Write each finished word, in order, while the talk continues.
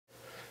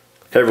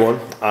Hey everyone,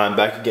 I'm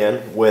back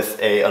again with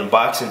a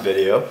unboxing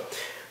video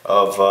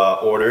of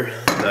order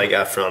that I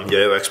got from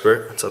Yo-Yo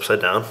Expert. It's upside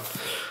down.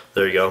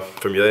 There you go,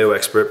 from Yo-Yo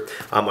Expert.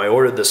 I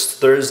ordered this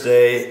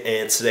Thursday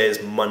and today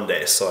is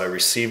Monday, so I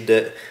received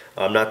it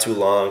not too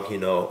long,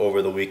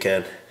 over the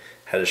weekend.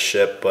 Had to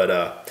ship,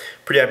 but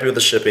pretty happy with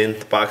the shipping.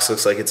 The box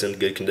looks like it's in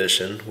good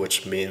condition,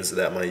 which means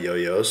that my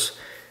yo-yos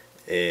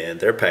and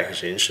their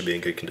packaging should be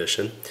in good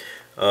condition.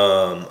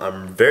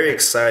 I'm very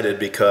excited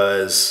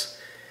because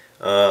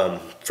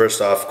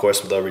first off, of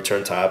course, they'll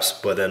return tops,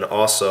 but then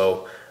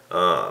also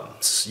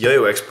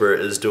Yo-Yo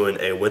Expert is doing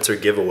a winter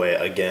giveaway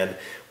again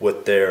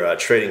with their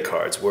trading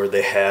cards, where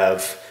they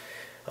have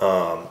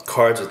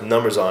cards with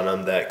numbers on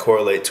them that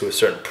correlate to a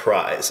certain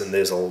prize, and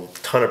there's a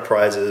ton of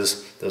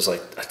prizes. There's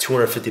like a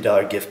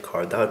 $250 gift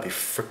card. That would be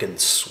freaking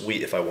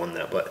sweet if I won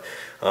that, but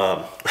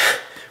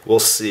we'll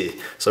see.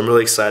 So I'm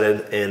really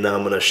excited, and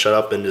I'm gonna shut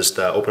up and just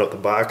open up the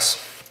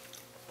box,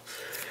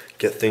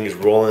 get things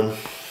rolling.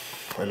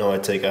 I know I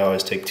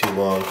always take too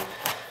long.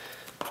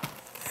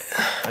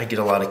 I get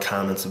a lot of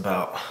comments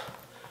about,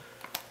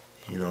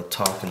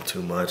 talking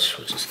too much,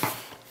 which is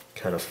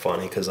kind of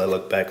funny because I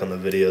look back on the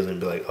videos and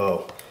be like,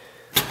 oh,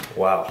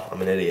 wow,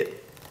 I'm an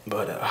idiot.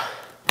 But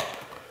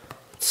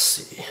let's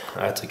see.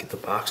 I have to get the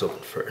box open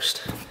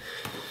first.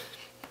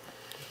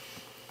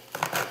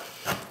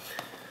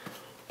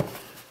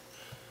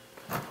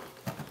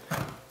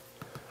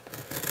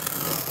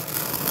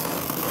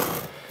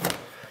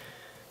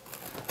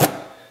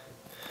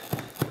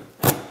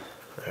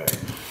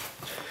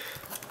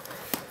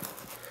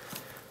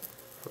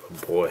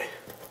 Boy,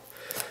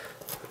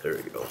 there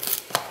we go.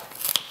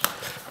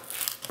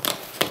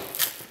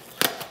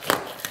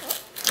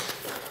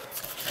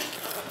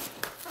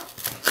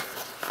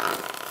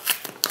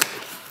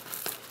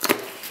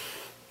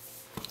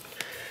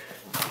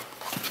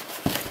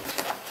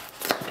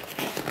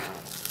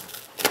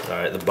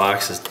 Alright, the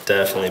box is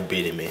definitely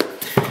beating me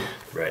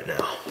right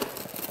now.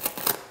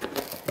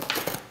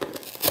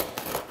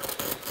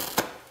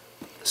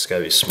 It's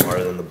gotta be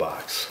smarter than the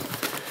box.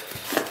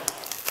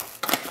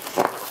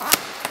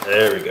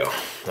 There we go.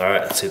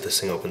 Alright, let's see if this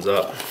thing opens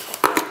up.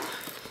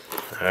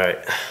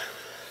 Alright.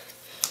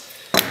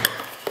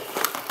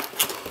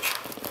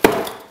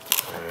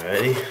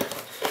 Alrighty.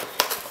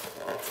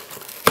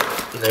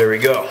 There we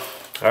go.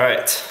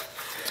 Alright.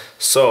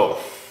 So,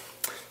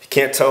 if you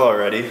can't tell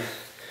already,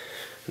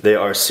 they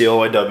are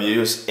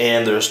COYWs,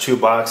 and there's two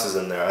boxes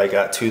in there. I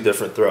got two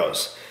different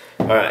throws.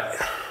 Alright,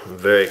 I'm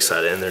very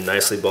excited, and they're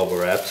nicely bubble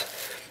wrapped.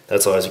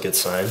 That's always a good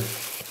sign.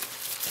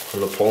 I'm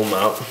gonna pull them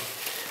out.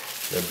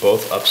 They're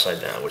both upside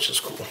down, which is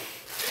cool.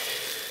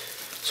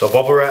 So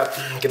bubble wrap,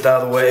 get that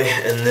out of the way,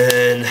 and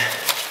then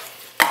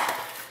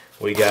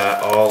we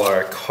got all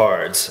our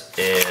cards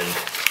and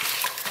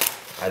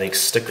I think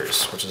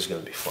stickers, which is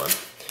gonna be fun.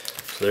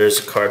 So there's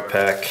a card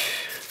pack,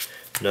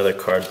 another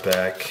card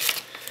pack,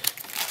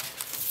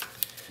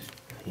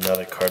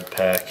 another card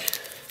pack.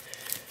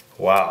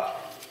 Wow.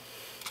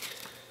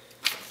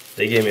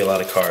 They gave me a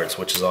lot of cards,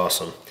 which is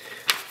awesome,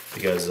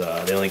 because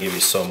they only give you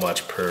so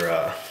much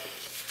per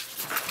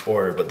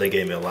order, but they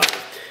gave me a lot.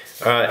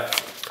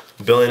 Alright,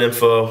 billing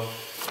info,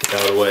 get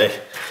out of the way.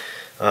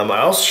 I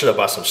also should have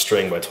bought some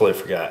string, but I totally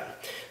forgot.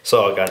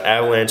 So I got an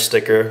Avalanche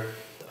sticker.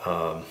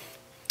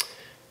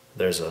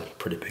 There's a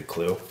pretty big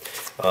clue.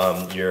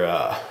 Your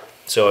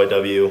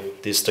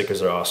COIW, these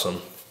stickers are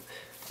awesome.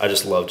 I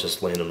just love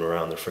just laying them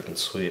around, they're freaking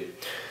sweet.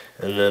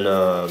 And then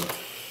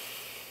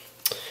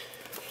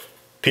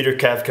Peter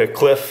Kafka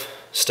Cliff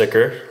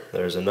sticker.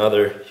 There's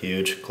another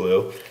huge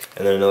clue.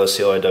 And then another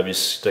COIW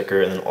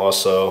sticker, and then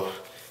also,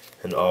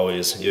 and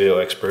always, Yo-Yo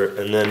Expert.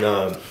 And then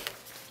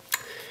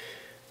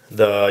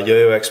the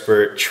Yo-Yo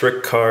Expert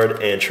trick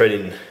card and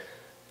trading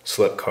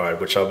slip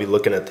card, which I'll be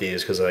looking at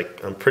these because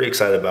I'm pretty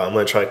excited about. I'm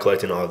going to try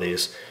collecting all of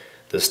these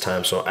this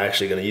time, so I'm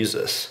actually going to use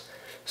this.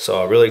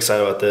 So I'm really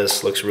excited about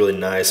this. Looks really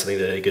nice. I think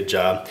they did a good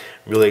job.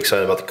 Really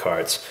excited about the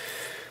cards.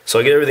 So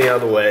I'll get everything out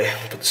of the way.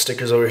 Put the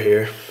stickers over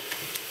here.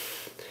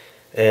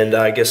 And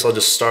I guess I'll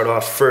just start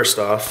off first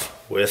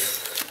off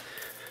with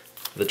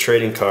the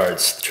trading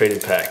cards, the trading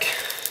pack.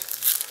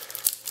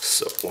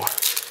 So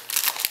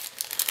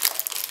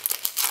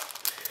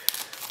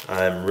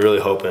I'm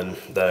really hoping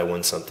that I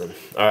win something.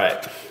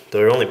 Alright,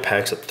 there are only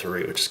packs of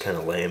 3, which is kind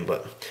of lame,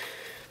 but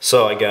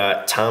so I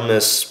got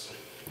Thomas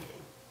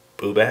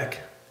Bubak.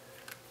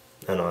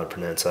 I don't know how to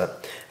pronounce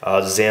that.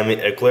 Zami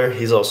Ickler,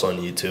 he's also on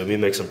YouTube. He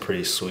makes some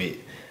pretty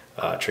sweet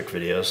trick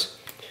videos.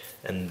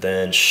 And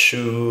then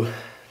Shu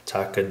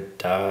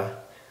Takada,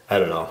 I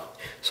don't know.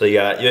 So you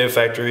got Yo-Yo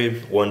Factory,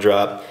 One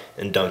Drop,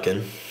 and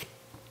Duncan.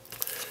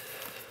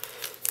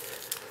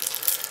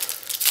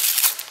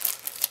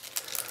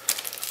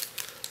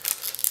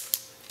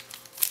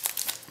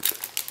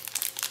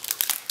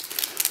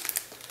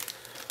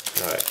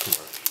 Alright, come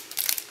on.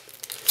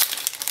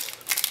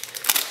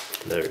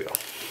 There we go.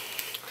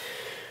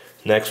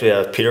 Next we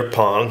have Peter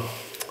Pong.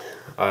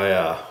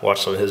 I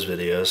watched some of his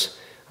videos.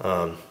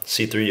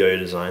 C3 Yo-Yo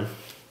design.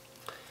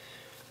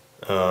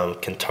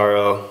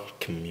 Kentaro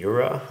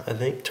Kimura, I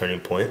think,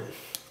 Turning Point.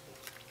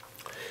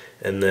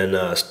 And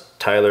then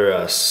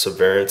Tyler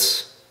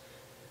Severance,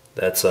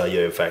 that's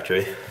Yo-Yo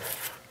Factory.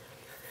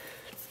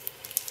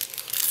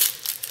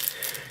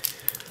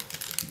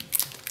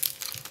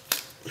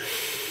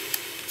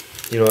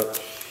 You know what?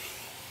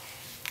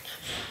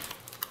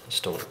 I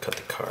just don't want to cut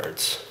the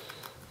cards.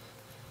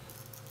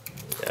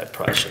 Yeah, I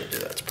probably shouldn't do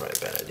that. It's probably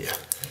a bad idea.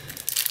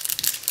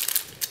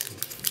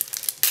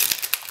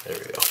 There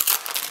we go.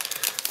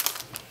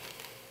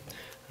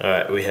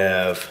 Alright, we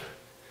have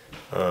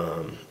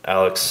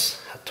Alex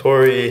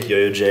Hattori,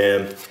 Yo-Yo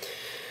Jam.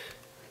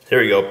 There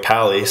we go,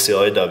 Pally,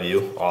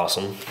 C-L-A-W,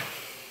 awesome.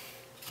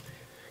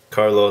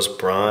 Carlos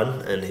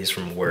Braun, and he's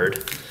from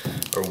Weird,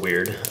 I don't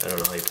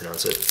know how you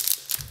pronounce it.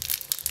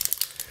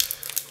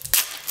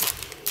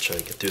 Try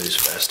to get through these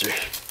faster.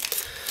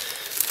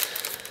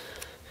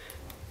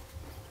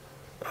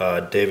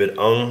 David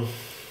Ung.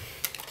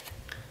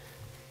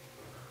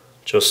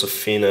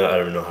 Josephina, I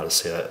don't even know how to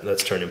say that.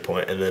 That's Turning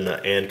Point. And then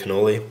Ann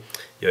Cannoli,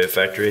 Yo-Yo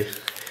Factory.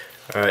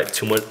 All right,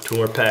 two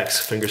more packs.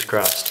 Fingers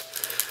crossed.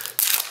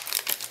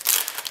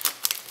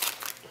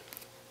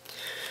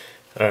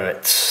 All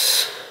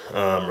right,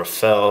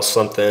 Rafael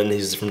something.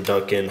 He's from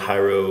Duncan.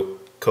 Hiro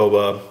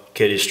Koba,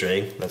 Katie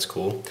String. That's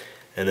cool.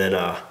 And then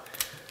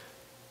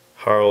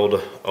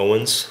Harold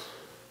Owens,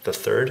 the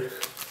third.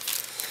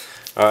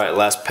 All right,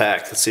 last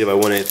pack. Let's see if I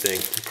win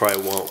anything.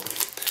 Probably won't,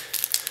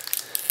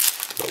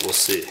 but we'll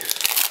see.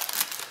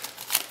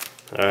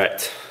 All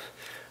right,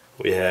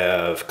 we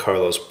have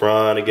Carlos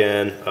Braun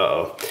again.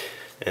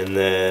 And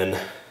then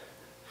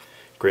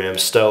Graham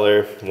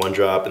Stellar, one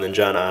drop, and then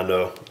John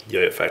Ando,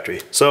 Yo-Yo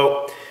Factory.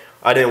 So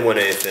I didn't win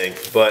anything,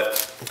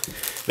 but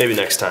maybe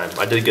next time.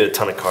 I did get a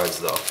ton of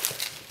cards though.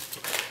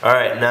 All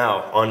right,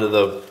 now on to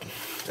the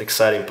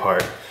exciting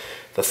part,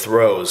 the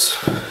throws.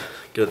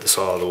 Get this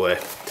all out of the way.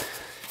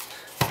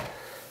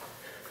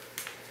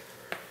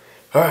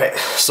 All right,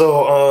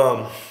 so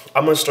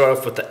I'm gonna start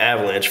off with the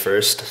Avalanche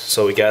first.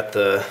 So we got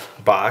the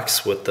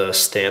box with the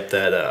stamp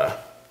that,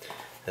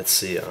 let's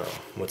see,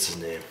 what's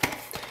his name?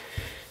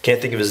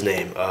 Can't think of his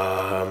name.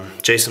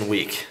 Jason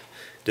Week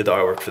did the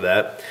artwork for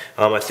that.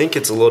 I think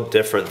it's a little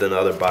different than the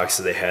other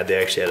boxes they had.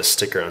 They actually had a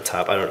sticker on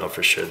top. I don't know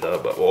for sure though,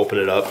 but we'll open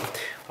it up.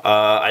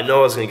 I know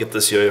I was gonna get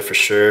this yo-yo for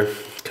sure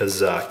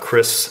because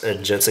Chris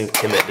and Jensen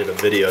Kimmett did a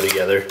video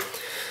together.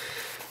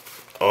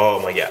 Oh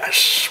my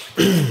gosh.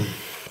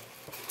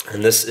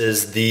 And this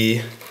is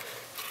the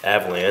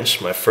Avalanche.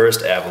 My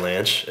first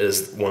Avalanche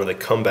is one of the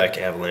comeback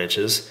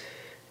Avalanches,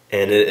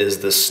 and it is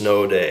the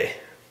Snow Day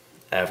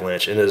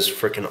Avalanche. It is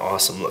freaking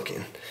awesome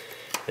looking.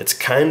 It's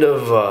kind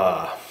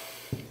of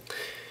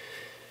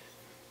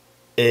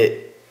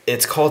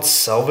it's called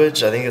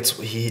Salvage. I think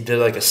he did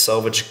like a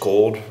Salvage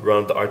Gold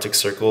around the Arctic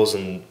Circles,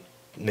 and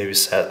maybe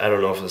I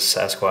don't know if it's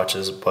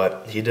Sasquatches,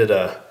 but he did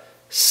a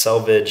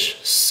Salvage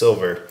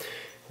Silver,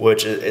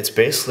 which it's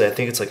basically, I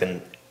think it's like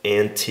an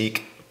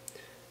antique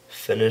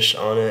finish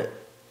on it,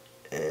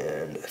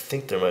 and I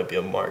think there might be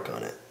a mark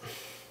on it.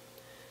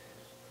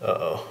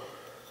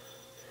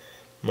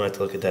 Might have to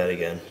look at that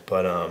again,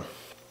 but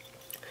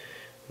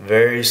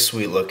very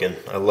sweet looking.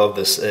 I love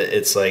this.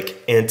 It's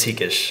like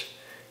antiquish,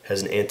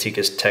 has an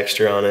antiquish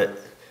texture on it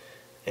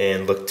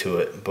and look to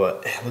it,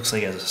 but it looks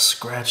like it has a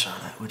scratch on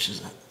it, which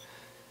isn't.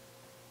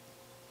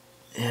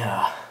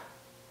 Yeah.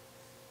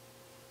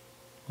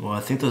 Well, I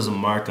think there's a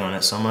mark on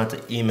it, so I'm gonna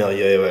have to email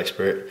Yo-Yo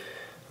Expert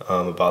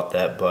about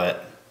that,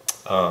 but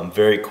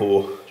very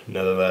cool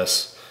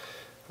nevertheless.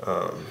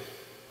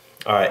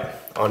 Alright,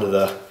 onto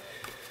the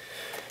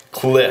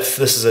Cliff.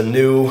 This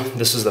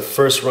is the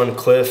first run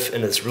Cliff,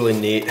 and it's really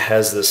neat. It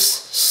has this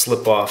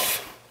slip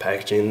off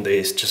packaging.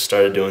 They just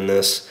started doing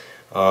this,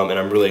 and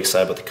I'm really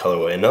excited about the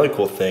colorway. Another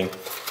cool thing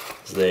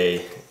is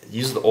they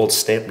use the old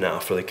stamp now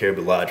for the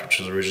Caribou Lodge, which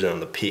was originally on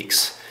the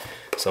peaks.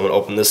 So I'm gonna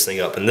open this thing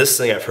up, and this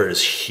thing I've heard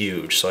is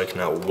huge, so I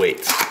cannot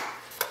wait.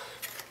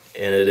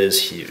 And it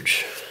is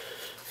huge.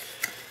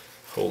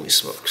 Holy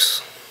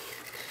smokes.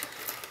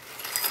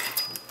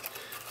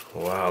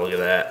 Wow, look at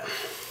that.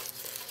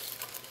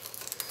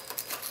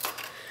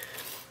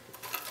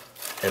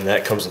 And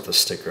that comes with a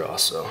sticker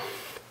also.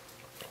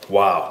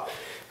 Wow.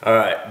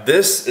 Alright,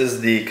 this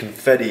is the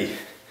Confetti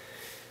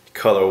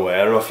colorway.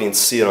 I don't know if you can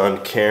see it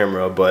on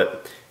camera,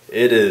 but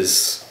it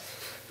is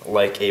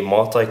like a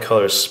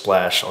multicolor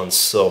splash on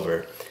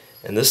silver.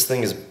 And this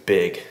thing is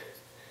big.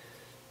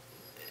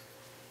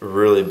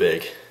 Really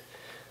big.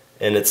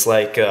 And it's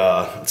like,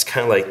 it's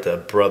kind of like the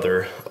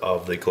brother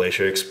of the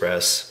Glacier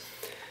Express,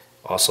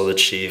 also the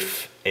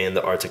Chief, and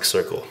the Arctic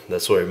Circle.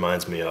 That's what it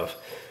reminds me of.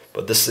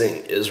 But this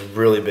thing is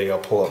really big. I'll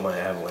pull up my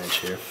Avalanche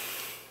here.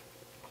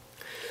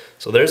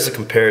 So there's the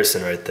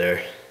comparison right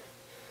there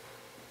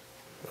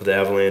of the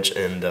Avalanche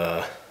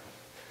and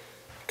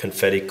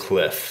Confetti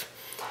Cliff.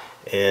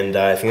 And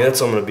I think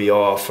that's going to be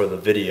all for the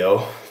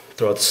video.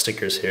 Throw out the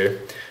stickers here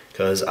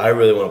because I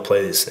really want to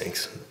play these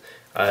things.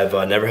 I've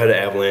never had an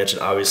Avalanche,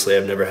 and obviously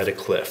I've never had a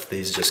Cliff.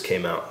 These just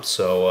came out.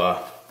 So,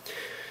 and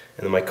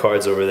then my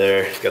cards over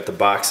there. Got the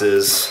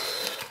boxes.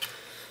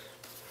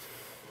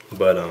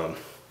 But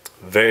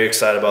very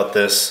excited about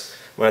this.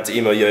 I'm going to have to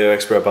email Yo-Yo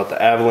Expert about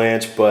the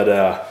Avalanche,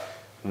 but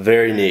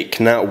very neat.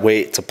 Cannot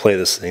wait to play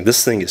this thing.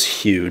 This thing is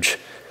huge.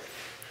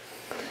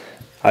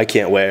 I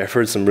can't wait. I've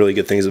heard some really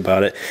good things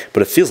about it,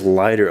 but it feels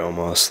lighter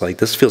almost. Like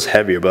this feels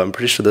heavier, but I'm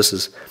pretty sure this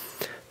is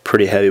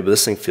pretty heavy, but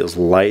this thing feels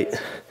light.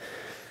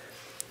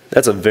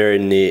 That's a very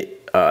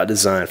neat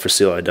design for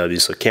CLIW,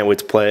 so can't wait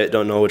to play it.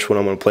 Don't know which one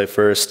I'm going to play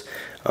first.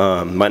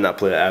 Might not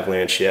play the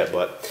Avalanche yet,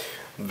 but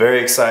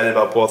very excited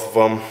about both of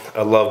them.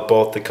 I love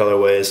both the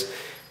colorways.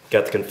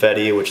 Got the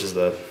Confetti, which is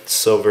the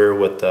silver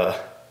with the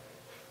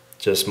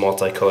just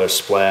multicolor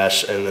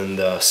splash, and then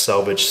the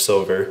salvage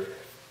silver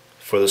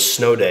for the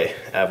Snow Day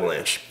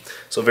Avalanche.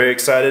 So very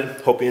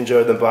excited. Hope you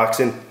enjoyed the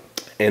unboxing,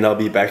 and I'll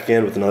be back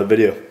again with another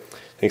video.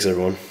 Thanks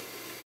everyone.